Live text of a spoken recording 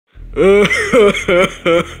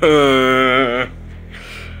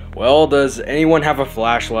Well, does anyone have a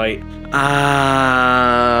flashlight?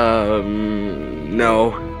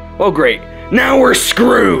 No. Well, great. Now we're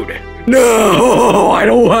screwed! No! I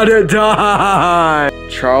don't want to die!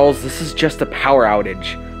 Charles, this is just a power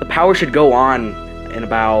outage. The power should go on in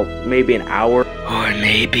about maybe an hour. Or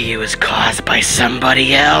maybe it was caused by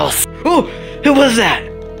somebody else. Oh, who was that?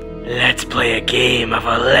 Let's play a game of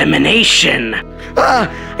elimination.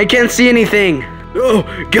 I can't see anything. Oh,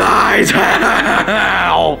 guys,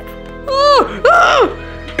 help!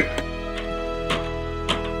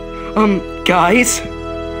 Guys?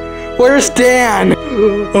 Where's Dan?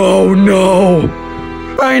 Oh no!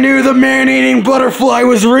 I knew the man-eating butterfly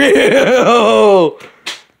was real!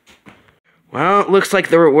 Well, it looks like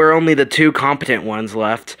we're only the two competent ones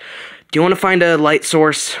left. Do you want to find a light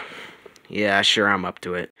source? Yeah, sure, I'm up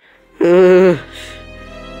to it.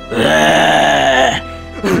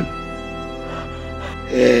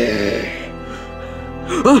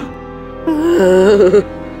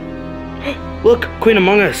 Look, Queen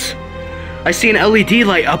Amogus. I see an LED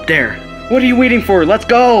light up there. What are you waiting for? Let's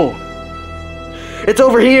go! It's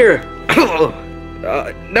over here!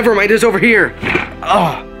 Never mind, it's over here!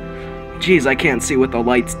 Oh, jeez, I can't see with the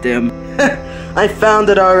lights dim. I found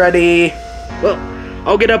it already! Well,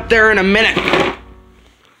 I'll get up there in a minute.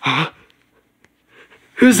 Huh?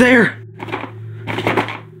 Who's there?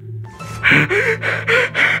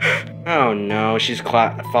 Oh no, she's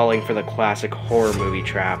falling for the classic horror movie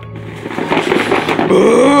trap.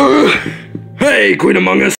 Hey, Queen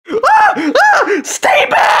Amogus! Stay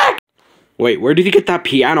back! Wait, where did you get that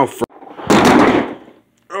piano from?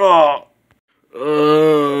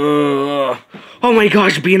 Oh my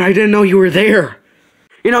gosh, Bean, I didn't know you were there.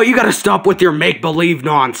 You know, you gotta stop with your make-believe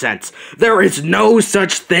nonsense. There is no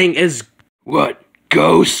such thing as... What?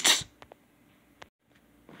 Ghosts?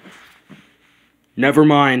 Never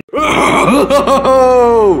mind.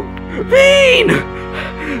 Oh! Bean!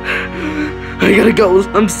 I gotta go.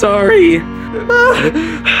 I'm sorry.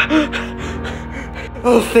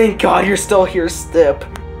 Oh, thank God you're still here, Stip.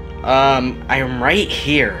 I'm right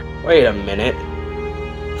here. Wait a minute.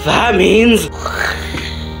 That means...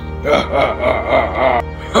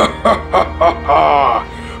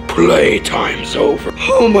 Playtime's over.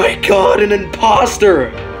 Oh my God, an imposter!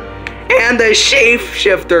 And a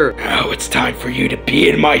shapeshifter! Now it's time for you to be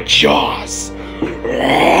in my jaws.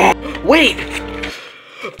 Wait!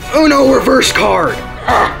 Uno reverse card!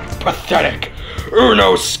 It's pathetic.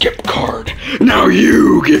 Uno skip card. Now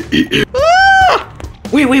you get eaten.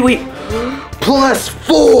 Wait.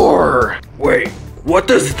 +4! Wait, what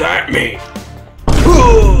does that mean?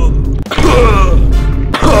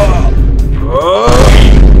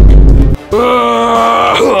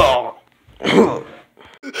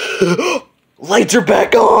 Lights are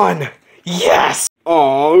back on! Yes!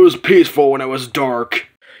 Oh, it was peaceful when it was dark.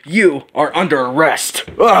 You are under arrest.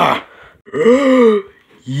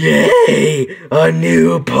 Yay! A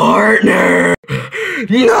new partner!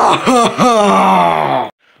 No!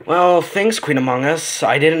 Well, thanks, Queen Amogus.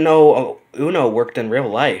 I didn't know Uno worked in real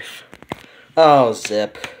life. Oh,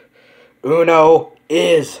 zip. Uno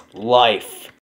is life.